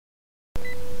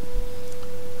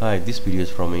Hi, this video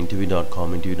is from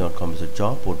interview.com. Interview.com is a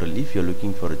job portal. If you're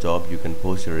looking for a job, you can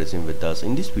post your resume with us.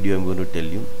 In this video, I'm going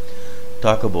to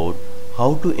talk about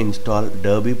how to install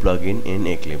Derby plugin in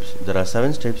Eclipse. There are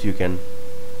 7 steps you can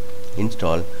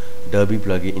install Derby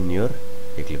plugin in your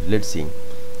Eclipse. Let's see.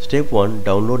 Step 1,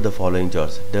 download the following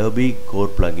jars: Derby core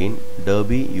plugin,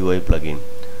 Derby UI plugin.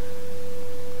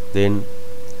 Then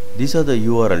these are the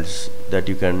URLs that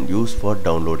you can use for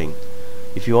downloading.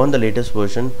 If you want the latest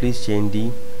version, please change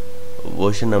the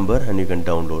version number and you can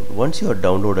download. Once you are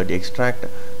downloaded, extract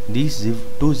these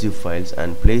two zip files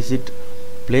and place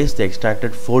the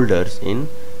extracted folders in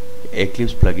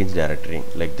Eclipse plugins directory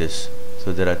like this.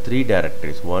 So there are 3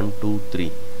 directories, 1, 2,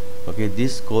 3. Okay,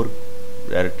 this core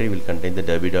directory will contain the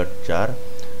derby.jar.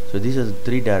 So these are the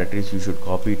 3 directories you should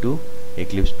copy to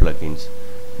Eclipse plugins.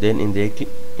 Then in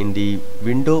the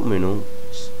window menu,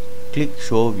 click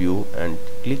show view and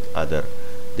click other.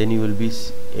 Then you will be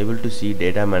able to see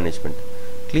data management.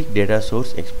 Click data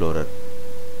source explorer.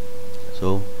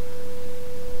 So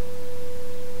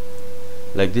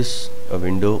like this a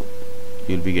window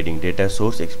you will be getting data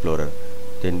source explorer.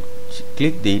 Then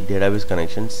click the database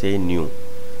connection, say new.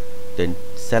 Then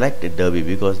select Derby,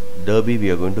 because Derby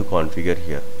we are going to configure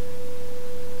here.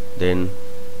 Then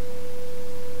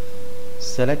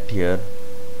select here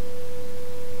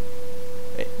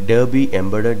Derby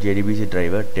embedded JDBC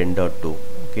driver 10.2.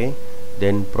 okay,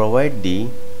 then provide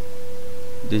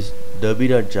this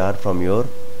derby.jar from your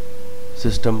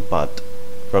system path,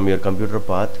 from your computer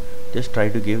path. Just try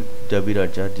to give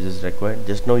derby.jar. This is required.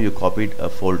 Just now you copied a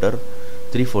folder,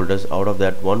 3 folders. Out of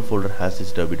that, 1 folder has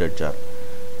this derby.jar.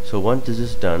 So once this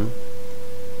is done,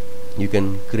 you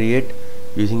can create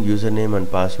using username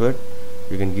and password.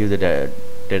 You can give the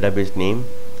database name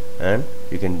and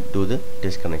you can do the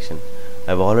test connection.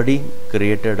 I've already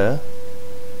created a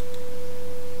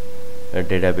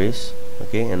database,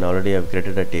 okay, and already I've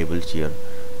created a tables here.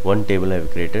 1 table I've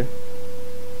created.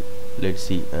 Let's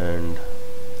see, and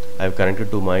I've connected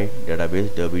to my database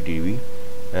DerbyDB,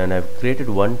 and I've created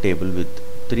 1 table with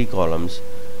 3 columns,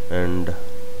 and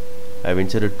I've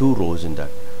inserted 2 rows in that.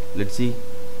 Let's see.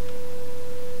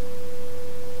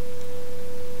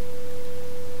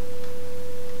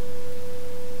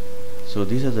 So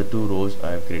these are the 2 rows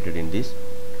I have created in this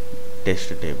test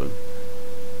table.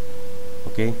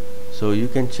 Okay, so you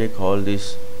can check all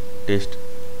this test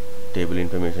table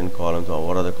information columns, or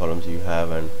what are the columns you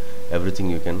have, and everything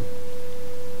you can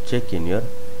check in your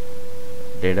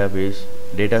database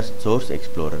data source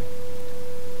explorer.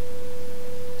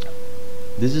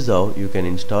 This is how you can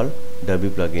install Derby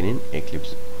plugin in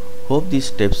Eclipse. Hope these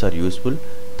steps are useful.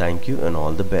 Thank you and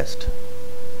all the best.